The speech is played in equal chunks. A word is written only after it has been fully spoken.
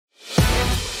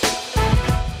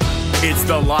It's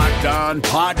the Locked On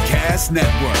Podcast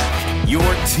Network, your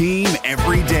team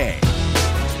every day.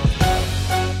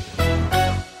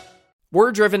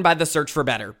 We're driven by the search for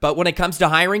better, but when it comes to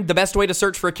hiring, the best way to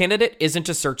search for a candidate isn't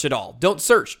to search at all. Don't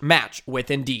search, match with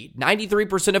Indeed.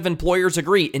 93% of employers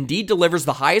agree Indeed delivers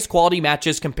the highest quality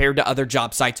matches compared to other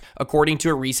job sites, according to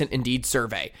a recent Indeed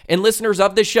survey. And listeners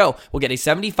of this show will get a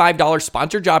 $75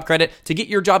 sponsored job credit to get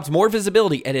your jobs more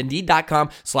visibility at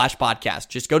Indeed.com/podcast.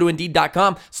 Just go to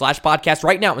Indeed.com/podcast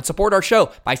right now and support our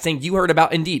show by saying you heard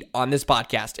about Indeed on this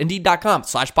podcast.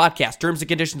 Indeed.com/podcast. Terms and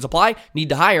conditions apply. Need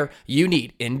to hire? You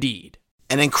need Indeed.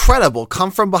 An incredible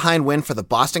come-from-behind win for the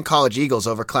Boston College Eagles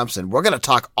over Clemson. We're going to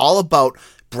talk all about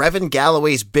Brevin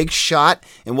Galloway's big shot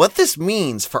and what this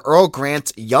means for Earl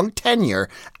Grant's young tenure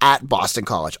at Boston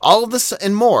College. All of this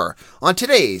and more on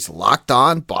today's Locked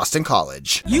On Boston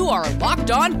College. You are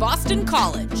Locked On Boston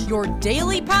College, your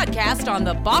daily podcast on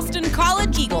the Boston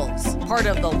College Eagles, part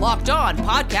of the Locked On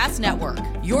Podcast Network,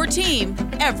 your team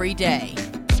every day.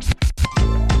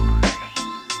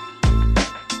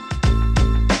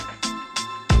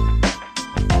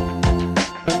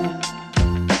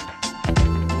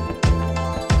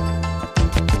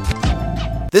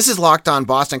 This is Locked On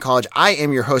Boston College. I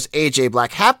am your host, AJ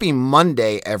Black. Happy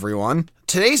Monday, everyone.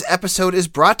 Today's episode is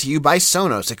brought to you by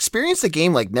Sonos. Experience the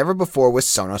game like never before with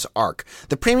Sonos Arc,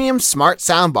 the premium smart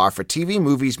soundbar for TV,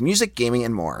 movies, music, gaming,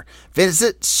 and more.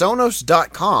 Visit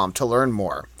Sonos.com to learn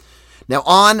more. Now,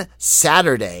 on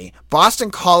Saturday,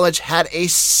 Boston College had a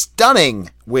stunning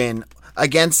win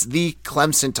against the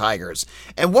Clemson Tigers.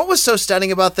 And what was so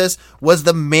stunning about this was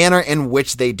the manner in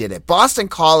which they did it. Boston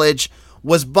College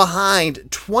was behind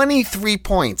 23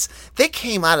 points. They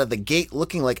came out of the gate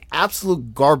looking like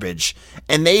absolute garbage,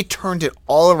 and they turned it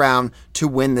all around to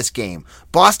win this game.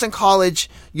 Boston College,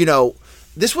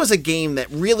 this was a game that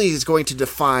really is going to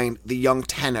define the young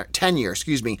tenure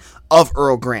of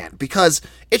Earl Grant, because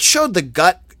it showed the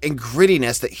gut and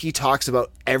grittiness that he talks about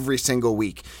every single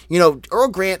week. Earl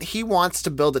Grant, he wants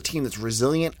to build a team that's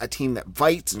resilient, a team that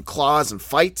fights and claws and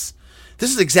fights.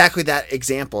 This is exactly that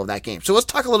example of that game. So let's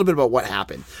talk a little bit about what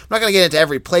happened. I'm not going to get into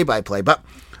every play-by-play, but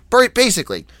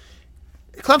basically,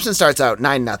 Clemson starts out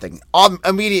 9-0.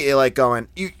 Immediately going,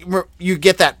 you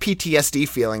get that PTSD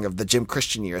feeling of the Jim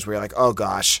Christian years where you're like, oh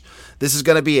gosh, this is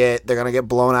going to be it. They're going to get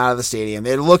blown out of the stadium.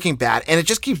 They're looking bad, and it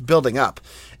just keeps building up.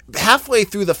 Halfway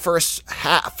through the first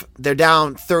half, they're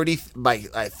down 30 by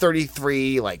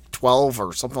 33, 12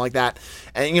 or something like that.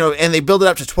 And they build it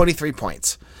up to 23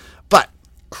 points. But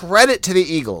credit to the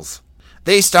Eagles.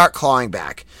 They start clawing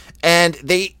back. And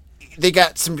they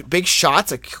got some big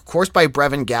shots, of course, by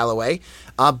Brevin Galloway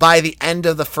by the end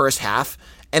of the first half.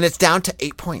 And it's down to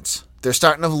 8 points. They're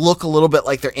starting to look a little bit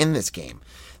like they're in this game.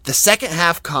 The second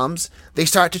half comes, they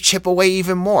start to chip away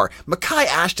even more. Mekhi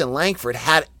Ashton Langford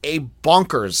had a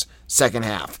bonkers second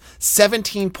half.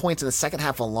 17 points in the second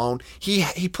half alone.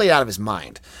 He played out of his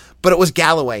mind. But it was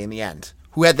Galloway in the end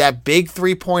who had that big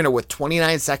three-pointer with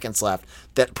 29 seconds left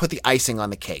that put the icing on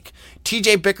the cake.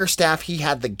 TJ Bickerstaff, he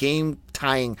had the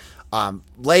game-tying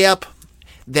layup.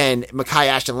 Then Mekhi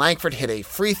Ashton Langford hit a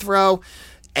free throw.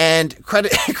 And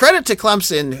credit to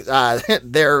Clemson,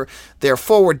 their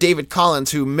forward David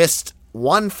Collins, who missed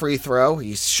one free throw.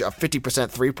 He's a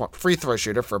 50% free throw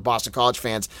shooter for Boston College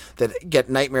fans that get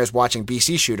nightmares watching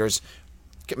BC shooters.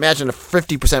 Imagine a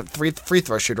 50% free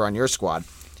throw shooter on your squad.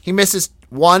 He misses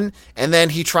one, and then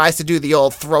he tries to do the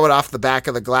old throw it off the back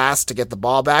of the glass to get the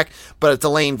ball back, but it's a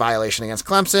lane violation against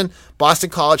Clemson. Boston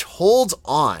College holds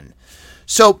on.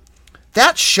 So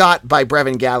that shot by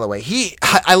Brevin Galloway,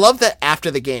 I love that after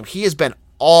the game, he has been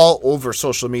all over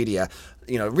social media,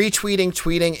 retweeting,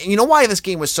 tweeting. And you know why this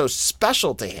game was so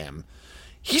special to him?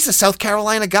 He's a South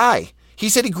Carolina guy. He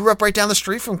said he grew up right down the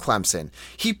street from Clemson.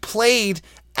 He played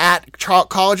at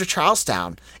College of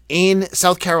Charlestown in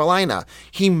South Carolina.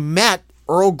 He met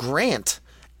Earl Grant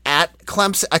at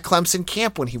Clemson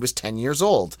camp when he was 10 years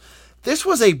old. This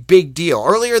was a big deal.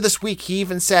 Earlier this week, he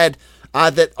even said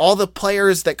that all the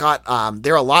players that got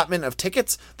their allotment of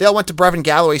tickets, they all went to Brevin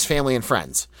Galloway's family and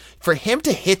friends. For him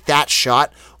to hit that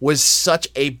shot was such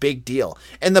a big deal.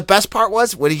 And the best part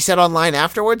was, what he said online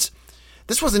afterwards,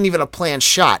 this wasn't even a planned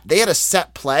shot. They had a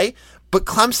set play, but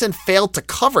Clemson failed to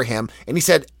cover him, and he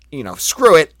said,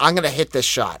 screw it, I'm going to hit this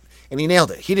shot. And he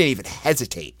nailed it. He didn't even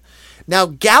hesitate. Now,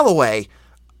 Galloway,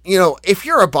 if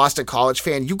you're a Boston College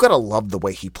fan, you got to love the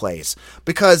way he plays.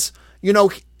 Because,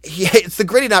 it's the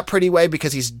gritty, not pretty way,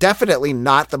 because he's definitely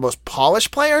not the most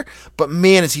polished player, but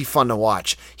man, is he fun to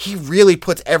watch. He really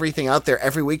puts everything out there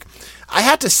every week. I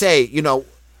had to say,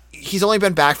 he's only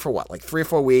been back for like 3 or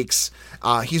 4 weeks.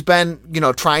 He's been,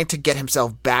 trying to get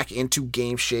himself back into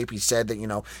game shape. He said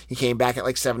that, he came back at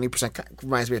like 70%.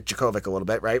 Reminds me of Djokovic a little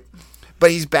bit, right?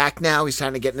 But he's back now. He's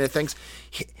trying to get into things.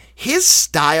 His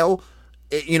style,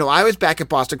 I was back at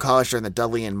Boston College during the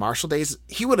Dudley and Marshall days.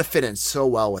 He would have fit in so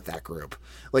well with that group.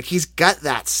 Like, he's got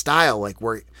that style, like,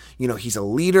 where, he's a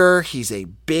leader. He's a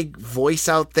big voice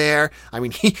out there. I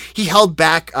mean, he held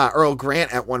back Earl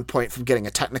Grant at one point from getting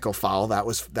a technical foul. That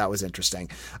was interesting.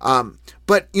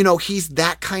 But, he's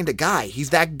that kind of guy.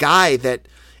 He's that guy that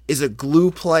is a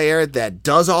glue player that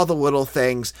does all the little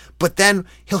things, but then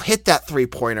he'll hit that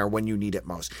 3-pointer when you need it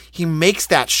most. He makes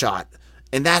that shot.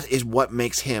 And that is what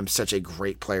makes him such a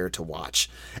great player to watch.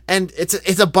 And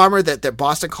it's a bummer that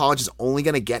Boston College is only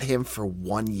going to get him for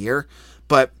 1 year.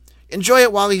 But enjoy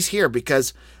it while he's here,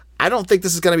 because I don't think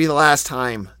this is going to be the last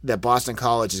time that Boston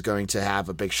College is going to have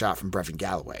a big shot from Brevin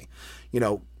Galloway.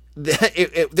 There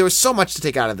was so much to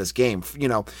take out of this game.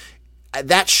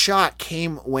 That shot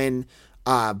came when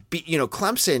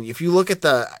Clemson, if you look at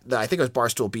the I think it was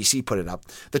Barstool BC put it up,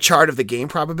 the chart of the game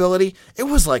probability, it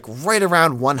was like right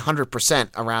around 100%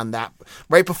 around that,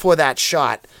 right before that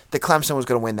shot, that Clemson was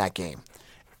going to win that game.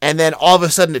 And then all of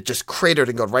a sudden it just cratered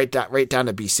and go right down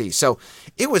to BC. So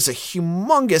it was a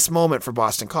humongous moment for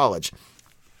Boston College.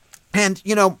 And,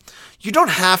 you don't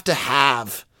have to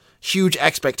have huge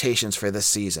expectations for this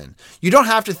season. You don't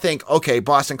have to think, okay,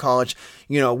 Boston College,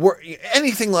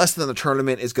 anything less than the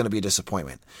tournament is going to be a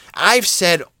disappointment. I've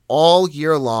said all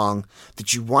year long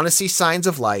that you want to see signs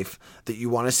of life, that you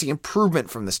want to see improvement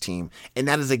from this team, and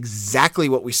that is exactly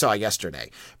what we saw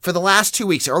yesterday. For the last 2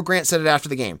 weeks, Earl Grant said it after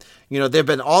the game, there have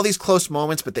been all these close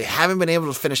moments, but they haven't been able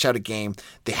to finish out a game.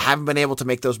 They haven't been able to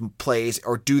make those plays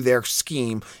or do their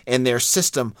scheme and their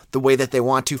system the way that they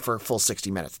want to for a full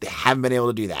 60 minutes. They haven't been able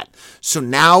to do that. So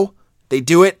now they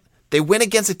do it. They win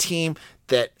against a team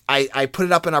that I put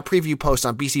it up in our preview post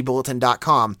on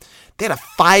bcbulletin.com. They had a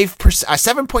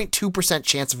 7.2%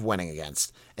 chance of winning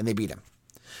against, and they beat him.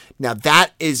 Now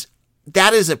that is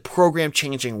a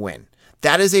program-changing win.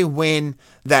 That is a win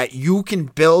that you can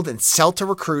build and sell to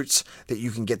recruits, that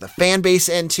you can get the fan base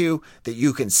into, that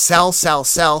you can sell,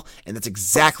 and that's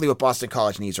exactly what Boston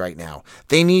College needs right now.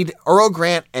 They need Earl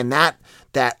Grant and that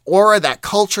aura, that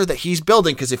culture that he's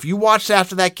building, because if you watched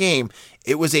after that game,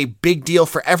 it was a big deal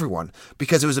for everyone,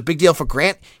 because it was a big deal for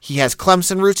Grant. He has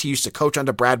Clemson roots. He used to coach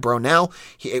under Brad Brownell.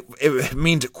 It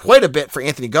means quite a bit for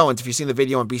Anthony Goins. If you've seen the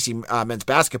video on BC men's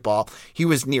basketball, he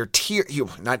was not near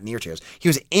tears. He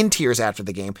was in tears after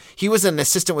the game. He was an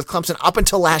assistant with Clemson up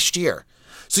until last year.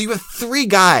 So you have 3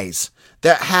 guys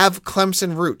that have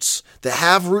Clemson roots, that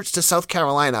have roots to South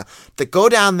Carolina, that go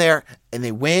down there and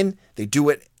they win. They do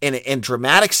it in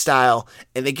dramatic style,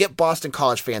 and they get Boston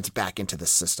College fans back into the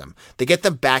system. They get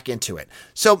them back into it.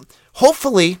 So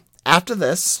hopefully after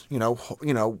this,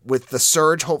 with the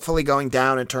surge hopefully going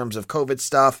down in terms of COVID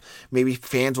stuff, maybe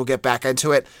fans will get back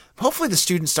into it. Hopefully the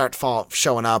students start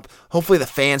showing up. Hopefully the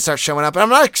fans start showing up. And I'm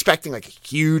not expecting like a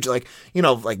huge,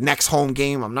 next home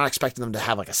game. I'm not expecting them to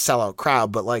have like a sellout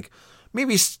crowd, but like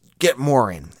maybe get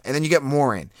more in, and then you get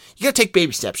more in. You got to take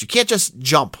baby steps. You can't just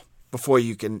jump before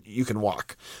you can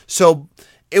walk. So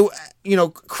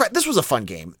this was a fun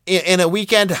game. In a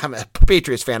weekend, I'm a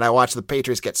Patriots fan. I watched the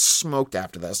Patriots get smoked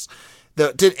after this.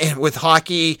 With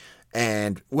hockey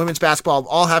and women's basketball,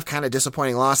 all have kind of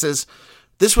disappointing losses.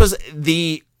 This was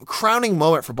the crowning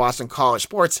moment for Boston College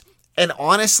sports, and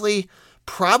honestly,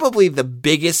 probably the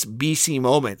biggest BC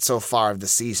moment so far of the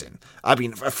season. I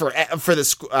mean, for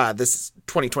this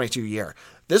 2022 year.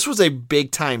 This was a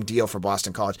big-time deal for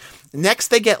Boston College. Next,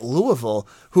 they get Louisville,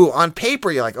 who on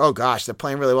paper, you're like, oh gosh, they're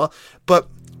playing really well. But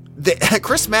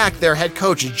Chris Mack, their head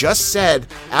coach, just said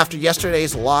after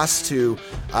yesterday's loss to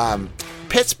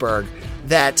Pittsburgh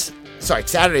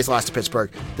Saturday's loss to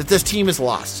Pittsburgh, that this team is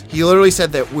lost. He literally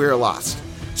said that we're lost.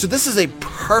 So this is a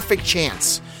perfect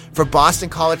chance for Boston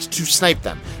College to snipe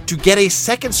them, to get a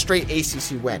second straight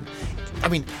ACC win. I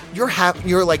mean, you're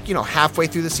halfway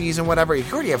through the season, whatever. You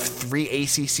already have 3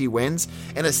 ACC wins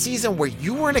in a season where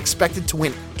you weren't expected to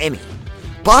win any.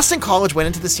 Boston College went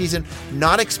into the season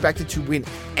not expected to win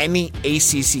any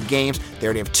ACC games. They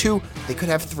already have 2. They could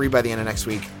have 3 by the end of next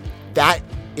week. That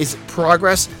is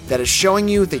progress. That is showing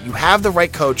you that you have the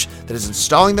right coach, that is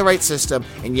installing the right system.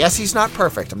 And yes, he's not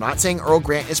perfect. I'm not saying Earl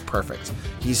Grant is perfect.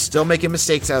 He's still making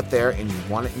mistakes out there, and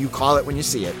you call it when you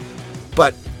see it.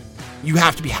 But you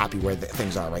have to be happy where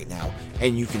things are right now.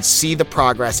 And you can see the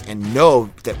progress and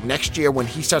know that next year when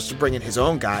he starts to bring in his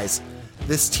own guys,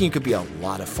 this team could be a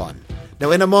lot of fun. Now,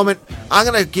 in a moment, I'm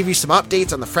going to give you some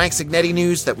updates on the Frank Signetti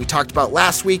news that we talked about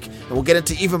last week, and we'll get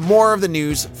into even more of the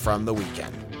news from the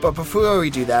weekend. But before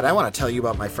we do that, I want to tell you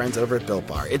about my friends over at Built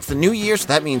Bar. It's the new year, so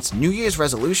that means New Year's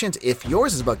resolutions. If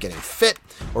yours is about getting fit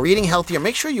or eating healthier,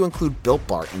 make sure you include Built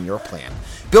Bar in your plan.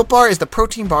 Built Bar is the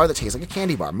protein bar that tastes like a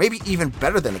candy bar, maybe even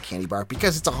better than a candy bar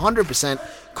because it's 100%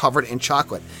 covered in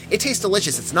chocolate. It tastes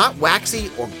delicious. It's not waxy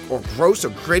or gross or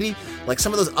gritty like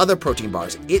some of those other protein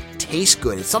bars. It tastes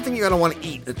good. It's something you're going to want to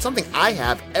eat. It's something I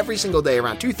have every single day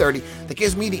around 2:30 that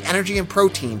gives me the energy and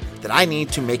protein that I need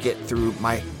to make it through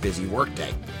my busy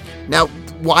workday. Now,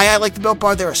 why I like the Built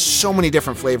Bar? There are so many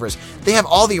different flavors. They have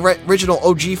all the original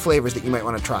OG flavors that you might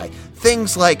want to try.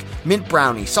 Things like mint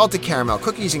brownie, salted caramel,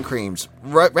 cookies and creams,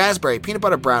 raspberry, peanut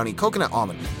butter brownie, coconut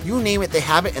almond. You name it, they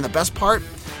have it. And the best part,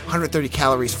 130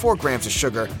 calories, 4 grams of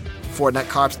sugar, 4 net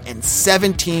carbs, and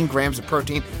 17 grams of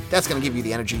protein. That's going to give you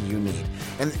the energy you need.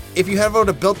 And if you head over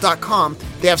to Built.com,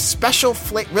 they have special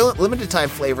limited time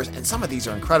flavors, and some of these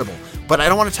are incredible. But I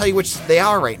don't want to tell you which they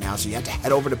are right now, so you have to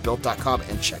head over to Built.com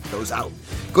and check those out.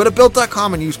 Go to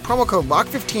Built.com and use promo code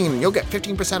LOCK15 and you'll get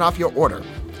 15% off your order.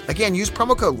 Again, use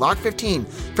promo code LOCK15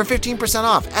 for 15%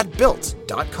 off at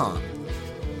Built.com.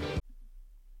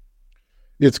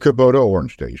 It's Kubota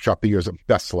Orange Day. Shop the year's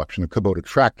best selection of Kubota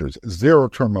tractors,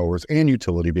 zero-turn mowers, and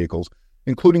utility vehicles,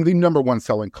 including the #1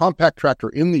 selling compact tractor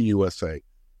in the USA.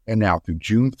 And now through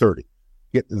June 30,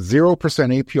 get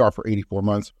 0% APR for 84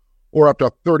 months or up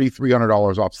to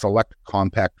 $3,300 off select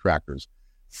compact tractors.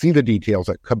 See the details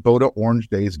at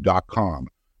KubotaOrangeDays.com.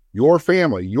 Your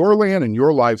family, your land, and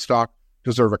your livestock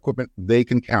deserve equipment they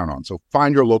can count on. So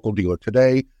find your local dealer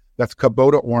today. That's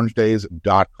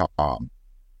KubotaOrangeDays.com.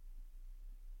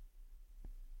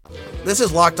 This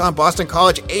is Locked On Boston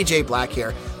College. AJ Black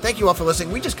here. Thank you all for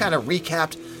listening. We just kind of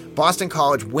recapped Boston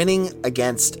College winning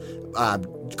against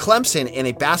Clemson in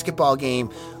a basketball game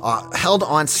held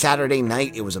on Saturday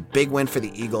night. It was a big win for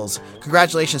the Eagles.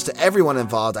 Congratulations to everyone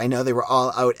involved. I know they were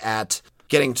all out at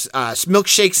getting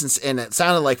milkshakes and it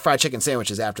sounded like fried chicken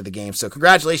sandwiches after the game. So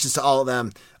congratulations to all of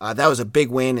them. That was a big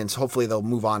win, and hopefully they'll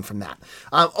move on from that.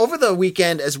 Over the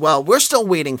weekend as well, we're still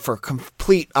waiting for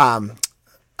complete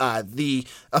the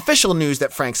official news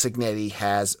that Frank Cignetti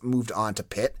has moved on to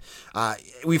Pitt.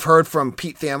 We've heard from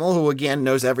Pete Thamel, who again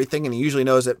knows everything, and he usually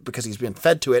knows it because he's been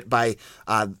fed to it by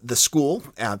the school.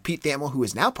 Pete Thamel, who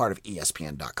is now part of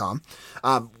ESPN.com.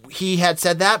 He had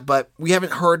said that, but we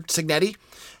haven't heard Cignetti.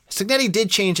 Cignetti did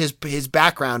change his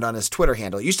background on his Twitter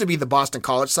handle. It used to be the Boston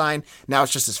College sign. Now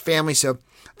it's just his family, so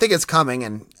I think it's coming,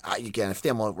 and again, if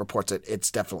Thamel reports it, it's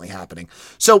definitely happening.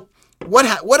 So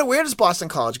where does Boston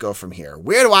College go from here?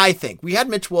 Where do I think? We had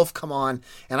Mitch Wolf come on,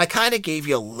 and I kind of gave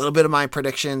you a little bit of my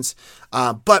predictions,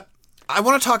 but I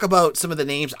want to talk about some of the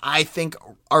names I think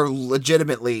are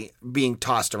legitimately being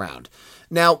tossed around.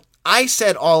 Now, I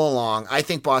said all along, I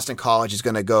think Boston College is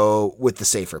going to go with the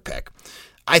safer pick.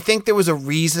 I think there was a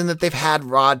reason that they've had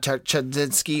Rod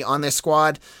Chudzinski on their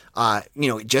squad,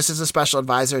 just as a special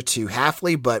advisor to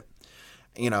Hafley, but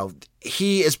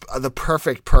he is the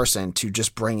perfect person to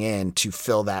just bring in to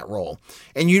fill that role.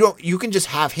 And you can just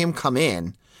have him come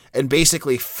in and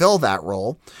basically fill that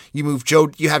role. You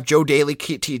have Joe Daly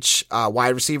teach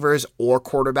wide receivers or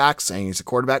quarterbacks, and he's a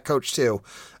quarterback coach too.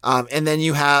 And then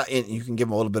you can give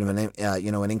him a little bit of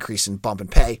an increase in bump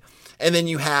and pay. And then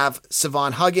you have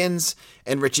Savon Huggins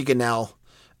and Richie Gunnell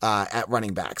at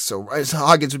running back. So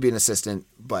Huggins would be an assistant,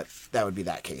 but that would be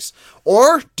that case.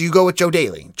 Or do you go with Joe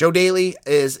Daly? Joe Daly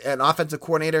is an offensive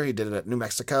coordinator. He did it at New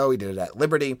Mexico. He did it at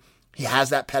Liberty. He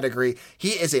has that pedigree.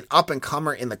 He is an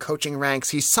up-and-comer in the coaching ranks.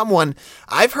 He's someone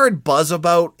I've heard buzz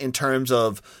about in terms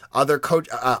of other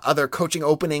coaching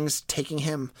openings taking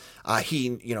him.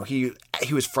 He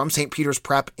was from St. Peter's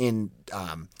Prep in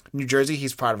New Jersey.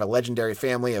 He's part of a legendary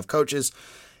family of coaches.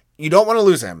 You don't want to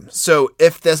lose him. So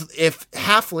if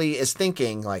Hafley is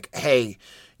thinking like, hey,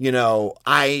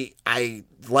 I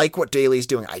like what Daly's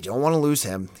doing, I don't want to lose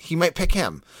him, he might pick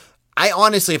him. I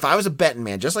honestly, if I was a betting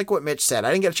man, just like what Mitch said,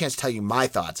 I didn't get a chance to tell you my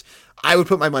thoughts. I would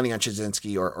put my money on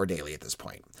Chudzinski or Daly at this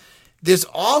point. There's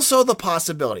also the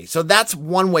possibility. So that's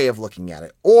one way of looking at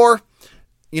it. Or,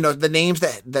 the names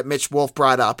that Mitch Wolf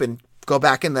brought up, and go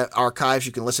back in the archives.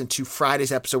 You can listen to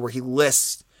Friday's episode where he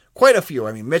lists quite a few.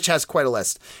 I mean, Mitch has quite a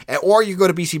list. Or you go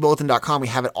to bcbulletin.com. We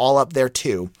have it all up there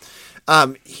too.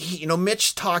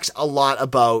 Mitch talks a lot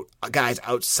about guys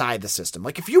outside the system.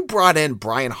 Like if you brought in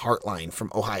Brian Hartline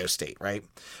from Ohio State, right?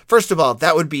 First of all,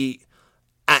 that would be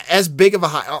as big of a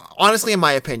hire. Honestly, in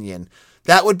my opinion,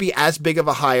 that would be as big of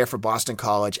a hire for Boston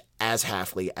College as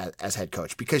Hafley as head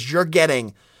coach, because you're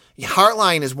getting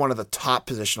Hartline is one of the top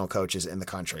positional coaches in the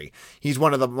country. He's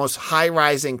one of the most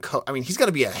high-rising he's going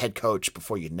to be a head coach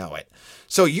before you know it.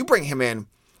 So you bring him in.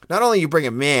 Not only you bring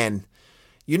him in,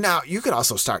 you could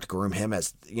also start to groom him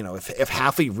as, if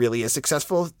Halfley really is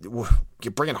successful,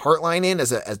 you're bringing Hartline in as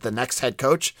the next head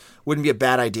coach wouldn't be a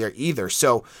bad idea either.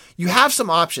 So you have some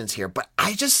options here, but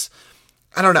I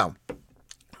don't know.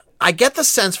 I get the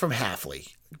sense from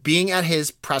Halfley, being at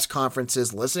his press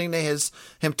conferences, listening to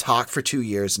him talk for 2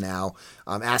 years now,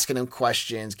 asking him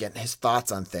questions, getting his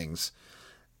thoughts on things.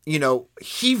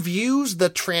 He views the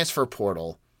transfer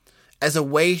portal as a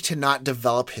way to not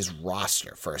develop his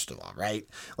roster, first of all, right?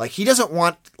 Like, he doesn't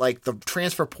want, the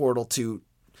transfer portal to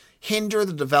hinder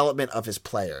the development of his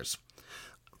players.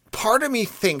 Part of me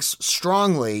thinks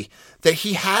strongly that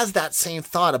he has that same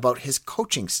thought about his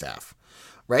coaching staff,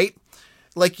 right?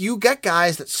 Like, you get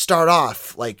guys that start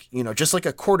off, just like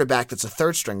a quarterback that's a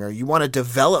third stringer, you want to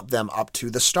develop them up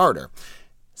to the starter.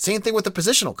 Same thing with the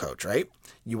positional coach, right?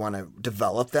 You want to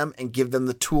develop them and give them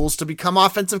the tools to become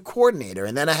offensive coordinator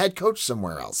and then a head coach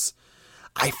somewhere else.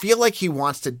 I feel like he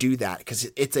wants to do that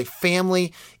because it's a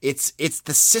family. It's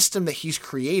the system that he's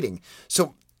creating.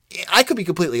 So I could be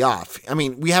completely off. I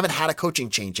mean, we haven't had a coaching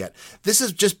change yet. This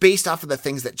is just based off of the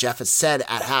things that Jeff has said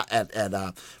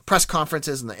at press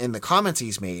conferences and in the comments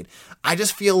he's made. I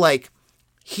just feel like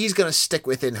he's going to stick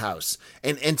with in-house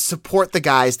and support the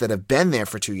guys that have been there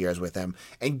for 2 years with him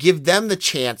and give them the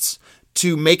chance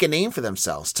to make a name for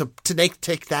themselves, to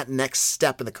take that next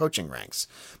step in the coaching ranks.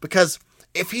 Because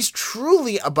if he's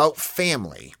truly about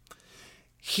family,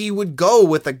 he would go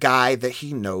with a guy that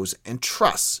he knows and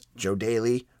trusts, Joe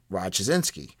Daly, Rod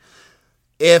Chizinski.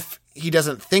 If he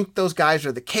doesn't think those guys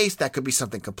are the case, that could be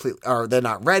something completely, or they're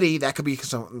not ready, that could be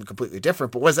something completely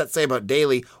different. But what does that say about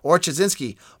Daly or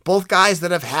Chizinski? Both guys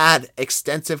that have had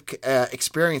extensive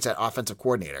experience at offensive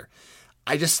coordinator.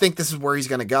 I just think this is where he's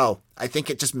going to go. I think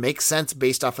it just makes sense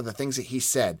based off of the things that he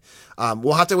said.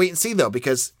 We'll have to wait and see, though,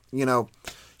 because,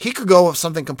 he could go with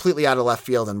something completely out of left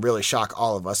field and really shock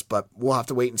all of us, but we'll have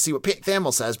to wait and see what Pete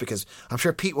Thamel says, because I'm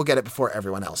sure Pete will get it before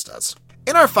everyone else does.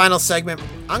 In our final segment,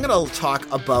 I'm going to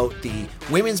talk about the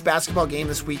women's basketball game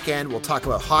this weekend. We'll talk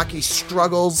about hockey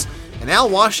struggles, and Al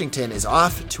Washington is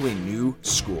off to a new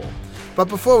school. But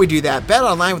before we do that,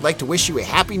 BetOnline would like to wish you a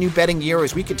happy new betting year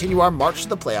as we continue our march to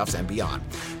the playoffs and beyond.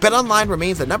 BetOnline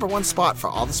remains the #1 spot for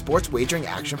all the sports wagering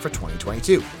action for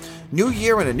 2022. New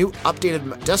year and a new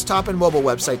updated desktop and mobile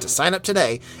website to sign up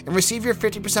today and receive your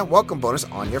 50% welcome bonus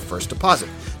on your first deposit.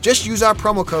 Just use our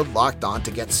promo code LOCKEDON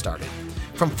to get started.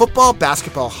 From football,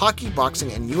 basketball, hockey,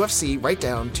 boxing, and UFC right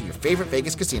down to your favorite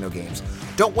Vegas casino games,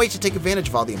 don't wait to take advantage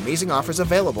of all the amazing offers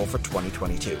available for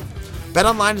 2022.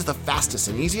 BetOnline is the fastest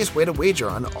and easiest way to wager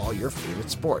on all your favorite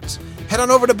sports. Head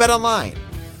on over to BetOnline,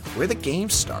 where the game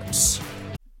starts.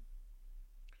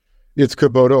 It's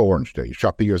Kubota Orange Day.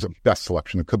 Shop the year's best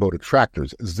selection of Kubota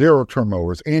tractors, zero-turn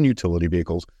mowers, and utility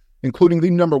vehicles, including the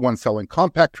 #1 selling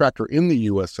compact tractor in the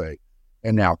USA.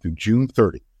 And now through June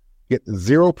 30, get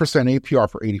 0% APR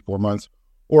for 84 months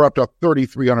or up to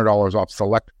 $3,300 off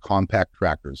select compact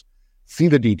tractors. See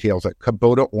the details at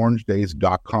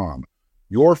KubotaOrangeDays.com.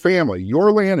 Your family,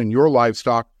 your land, and your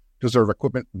livestock deserve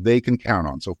equipment they can count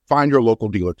on. So find your local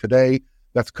dealer today.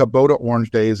 That's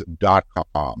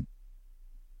KubotaOrangeDays.com.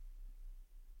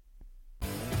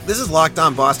 This is Locked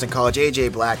On Boston College,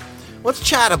 AJ Black. Let's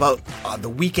chat about the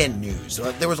weekend news.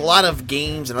 There was a lot of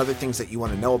games and other things that you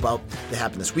want to know about that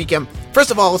happened this weekend.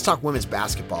 First of all, let's talk women's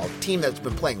basketball. A team that's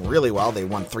been playing really well. They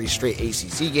won 3 straight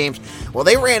ACC games. Well,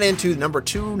 they ran into number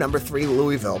 2, number 3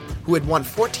 Louisville, who had won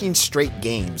 14 straight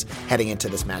games heading into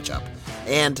this matchup.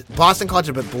 And Boston College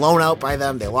had been blown out by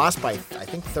them. They lost by, I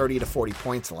think, 30 to 40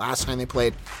 points the last time they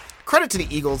played. Credit to the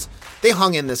Eagles. They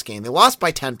hung in this game. They lost by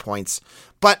 10 points,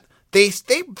 but they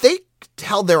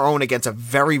held their own against a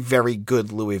very, very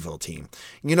good Louisville team.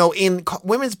 In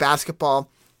women's basketball,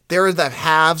 there are the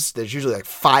halves. There's usually like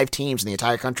 5 teams in the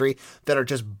entire country that are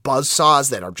just buzzsaws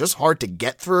that are just hard to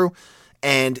get through.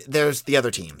 And there's the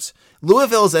other teams.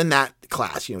 Louisville's in that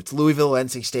class. It's Louisville,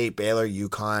 NC State, Baylor,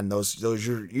 UConn. Those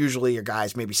are usually your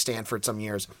guys, maybe Stanford some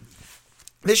years.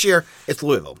 This year, it's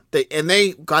Louisville.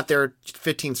 They got their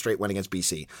 15th straight win against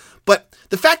BC. But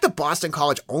the fact that Boston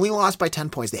College only lost by 10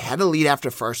 points, they had a lead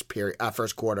after first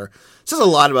quarter, says a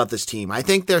lot about this team. I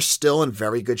think they're still in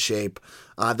very good shape.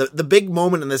 The big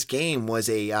moment in this game was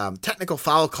a technical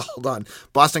foul called on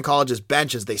Boston College's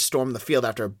bench as they stormed the field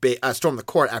stormed the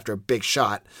court after a big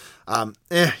shot. You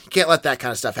can't let that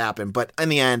kind of stuff happen. But in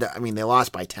the end, they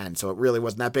lost by 10, so it really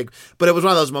wasn't that big. But it was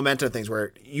one of those momentum things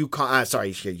where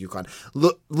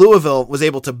Louisville was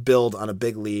able to build on a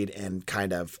big lead and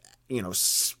kind of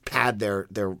pad their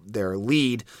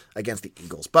lead against the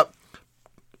Eagles. But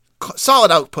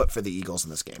solid output for the Eagles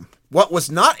in this game. What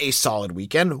was not a solid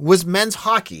weekend was men's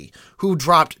hockey, who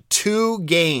dropped 2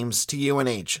 games to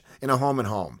UNH in a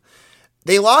home-and-home.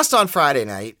 They lost on Friday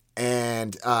night,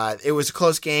 and it was a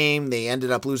close game. They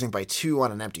ended up losing by 2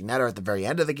 on an empty netter at the very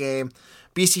end of the game.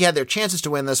 BC had their chances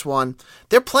to win this one.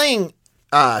 They're playing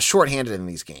shorthanded in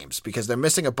these games because they're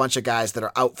missing a bunch of guys that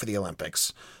are out for the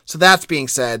Olympics. So that's being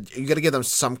said, you got to give them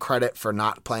some credit for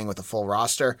not playing with a full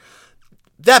roster.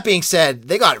 That being said,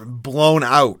 they got blown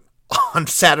out on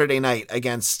Saturday night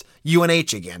against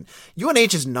UNH again.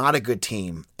 UNH is not a good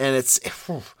team, and it's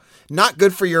not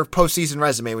good for your postseason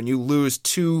resume when you lose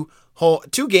two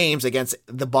games against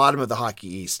the bottom of the Hockey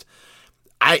East.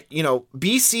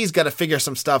 BC's got to figure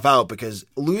some stuff out because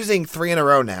losing 3 in a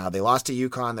row now, they lost to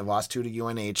UConn, they've lost 2 to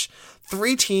UNH,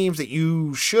 3 teams that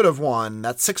you should have won,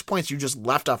 that's 6 points you just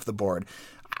left off the board.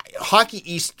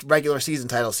 Hockey East regular season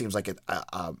title seems like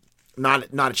not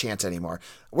a chance anymore.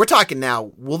 We're talking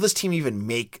now, will this team even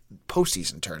make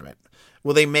postseason tournament?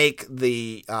 Will they make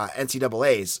the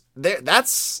NCAAs?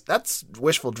 That's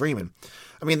wishful dreaming.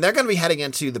 I mean, they're going to be heading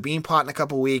into the Beanpot in a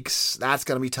couple weeks. That's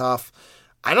going to be tough.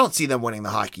 I don't see them winning the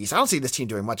Hockey East. I don't see this team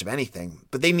doing much of anything,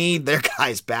 but they need their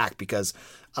guys back because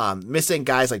missing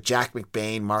guys like Jack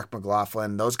McBain, Mark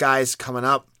McLaughlin, those guys coming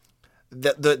up,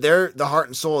 they're the heart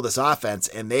and soul of this offense,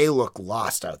 and they look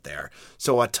lost out there.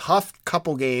 So a tough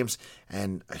couple games,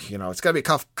 and it's going to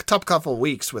be a tough couple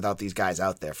weeks without these guys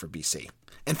out there for BC.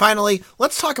 And finally,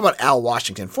 let's talk about Al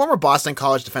Washington, former Boston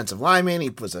College defensive lineman.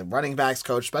 He was a running backs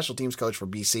coach, special teams coach for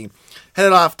BC,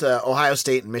 headed off to Ohio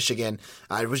State and Michigan.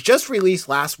 It was just released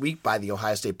last week by the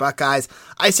Ohio State Buckeyes.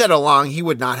 I said all along he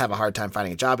would not have a hard time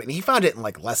finding a job, and he found it in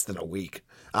like less than a week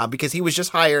because he was just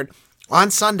hired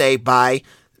on Sunday by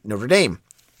Notre Dame.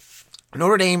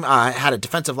 Notre Dame had a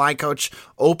defensive line coach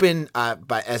open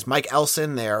as Mike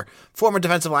Elson, their former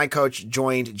defensive line coach,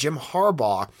 joined Jim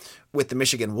Harbaugh with the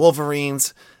Michigan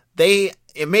Wolverines.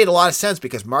 It made a lot of sense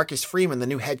because Marcus Freeman, the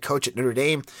new head coach at Notre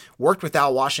Dame, worked with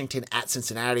Al Washington at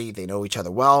Cincinnati. They know each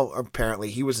other well.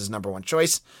 Apparently, he was his number one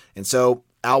choice. And so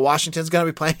Al Washington's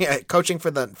going to be coaching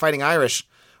for the Fighting Irish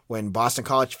when Boston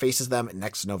College faces them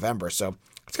next November. So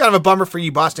it's kind of a bummer for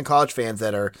you Boston College fans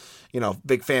that are,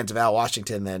 big fans of Al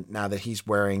Washington. That now that he's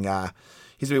wearing,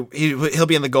 he'll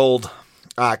be in the gold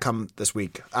come this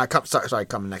week.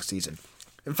 Come next season.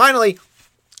 And finally,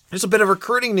 there's a bit of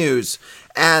recruiting news.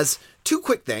 As 2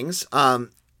 quick things,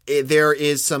 there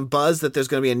is some buzz that there's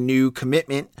going to be a new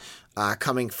commitment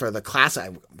coming for the class.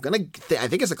 I think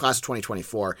it's the class of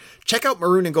 2024. Check out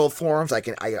Maroon and Gold forums.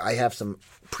 I have some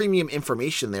premium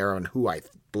information there on who I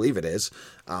believe it is,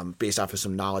 based off of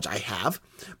some knowledge I have.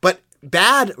 But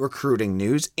bad recruiting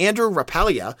news: Andrew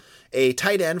Rapaglia, a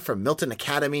tight end from Milton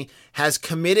Academy, has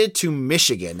committed to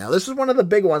Michigan. Now, this is one of the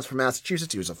big ones from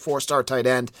Massachusetts. He was a 4-star tight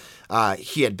end.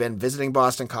 He had been visiting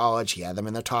Boston College. He had them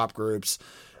in their top groups.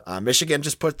 Michigan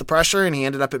just put the pressure, and he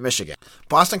ended up at Michigan.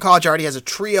 Boston College already has a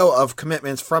trio of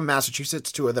commitments from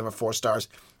Massachusetts. 2 of them are 4 stars.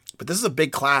 But this is a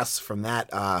big class from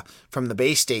the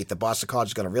Bay State that Boston College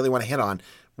is going to really want to hit on.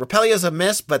 Rapaglia's a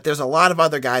miss, but there's a lot of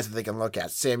other guys that they can look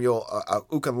at. Samuel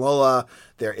Ukanlola,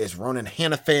 there is Ronan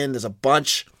Hannafin, there's a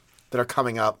bunch that are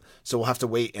coming up, so we'll have to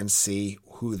wait and see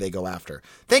who they go after.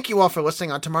 Thank you all for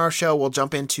listening. On tomorrow's show, we'll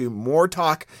jump into more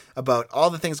talk about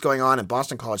all the things going on in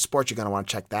Boston College sports. You're going to want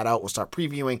to check that out. We'll start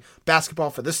previewing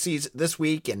basketball for this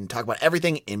week and talk about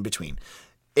everything in between.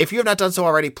 If you have not done so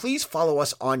already, please follow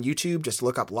us on YouTube. Just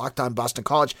look up Locked On Boston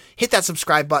College. Hit that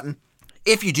subscribe button.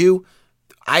 If you do,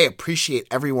 I appreciate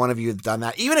every one of you that's done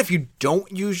that. Even if you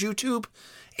don't use YouTube,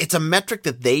 it's a metric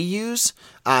that they use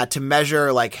to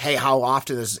measure, like, hey, how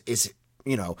often is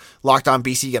Locked On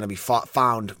BC going to be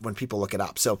found when people look it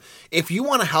up. So if you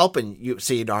want to help and you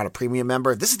say you're not a premium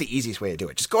member, this is the easiest way to do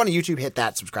it. Just go on to YouTube, hit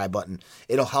that subscribe button.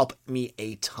 It'll help me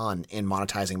a ton in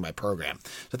monetizing my program.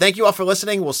 So thank you all for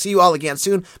listening. We'll see you all again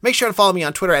soon. Make sure to follow me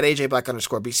on Twitter at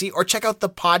AJBlack_BC or check out the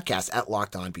podcast at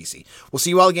Locked On BC. We'll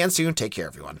see you all again soon. Take care,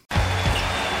 everyone.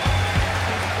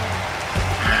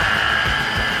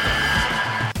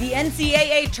 The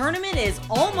NCAA tournament is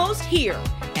almost here,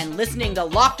 and listening to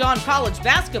Locked On College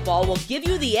Basketball will give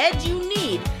you the edge you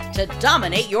need to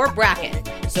dominate your bracket.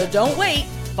 So don't wait.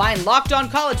 Find Locked On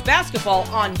College Basketball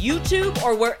on YouTube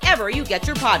or wherever you get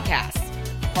your podcasts.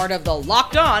 Part of the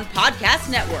Locked On Podcast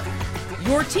Network.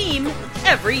 Your team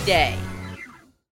every day.